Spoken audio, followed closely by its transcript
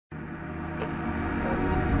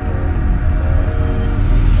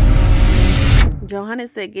Johanna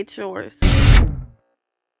said, get yours.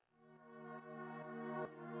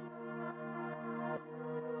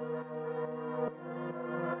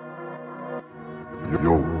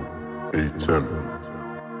 Yo,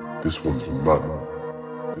 A10. This one's mad.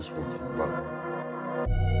 This one's mad.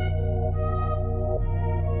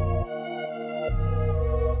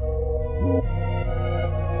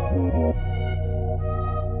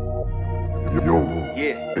 Yo,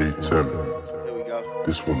 yeah. A10. Here we go.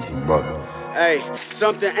 This one's mad. Hey,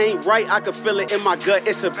 something ain't right, I can feel it in my gut,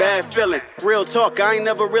 it's a bad feeling. Real talk, I ain't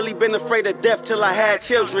never really been afraid of death till I had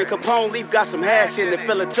children. Capone Leaf got some hash in it.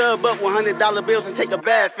 Fill a tub up $100 bills and take a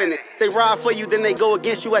bath in it. They ride for you, then they go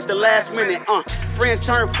against you at the last minute. Friends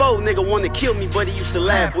turn foe, nigga wanna kill me, but he used to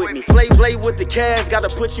laugh with me. Play with the cash,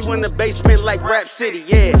 gotta put you in the basement like Rap City,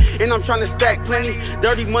 yeah. And I'm trying to stack plenty,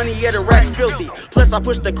 dirty money, yeah, the rack's filthy. Plus I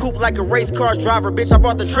push the coupe like a race car driver, bitch, I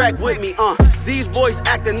brought the track with me, These boys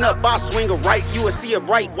acting up, I swing a right, you will see a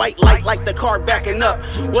bright white light like the car backing up.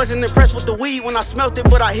 Wasn't impressed with the weed when I smelt it,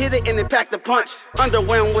 but I hit it and it packed a punch.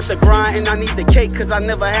 Underwhelmed with the grind and I need the cake cause I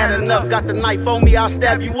never had enough. Got the knife on me, I'll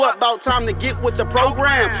stab you up, about time to get with the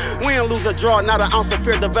program. Win, lose or draw, not an ounce of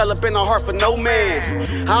fear developing a heart for no man.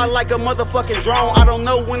 I like a motherfucking drone, I don't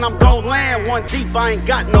know when I'm gon' land. One deep, I ain't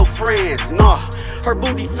got no friends, nah. Her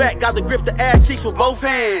booty fat, got the grip the ass cheeks with both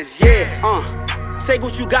hands, yeah, Take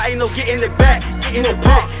what you got, ain't no getting it back. Get in the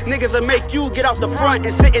back. Niggas will make you get out the front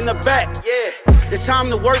and sit in the back. Yeah, it's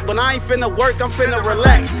time to work, but I ain't finna work, I'm finna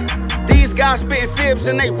relax. These guys spitting fibs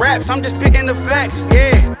and they raps, I'm just spitting the facts.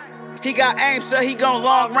 Yeah, he got aim, so he gon'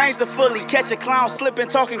 long range the fully. Catch a clown slipping,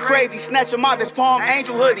 talking crazy, snatch him out this Palm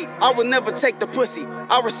Angel hoodie. I would never take the pussy,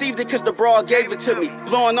 I received it cause the broad gave it to me.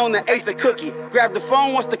 Blowing on the eighth of cookie, grab the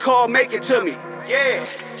phone once the call, make it to me. Yeah,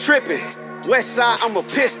 tripping. West side, I'm a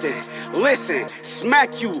piston. Listen,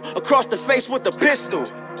 smack you across the face with a pistol.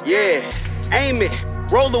 Yeah, aim it,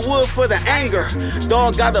 roll the wood for the anger.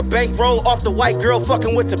 Dog got a bankroll off the white girl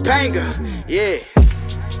fucking with the banger. Yeah.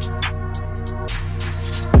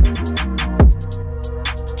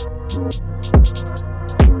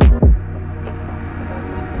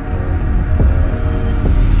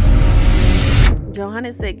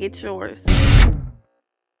 Johanna said, get yours.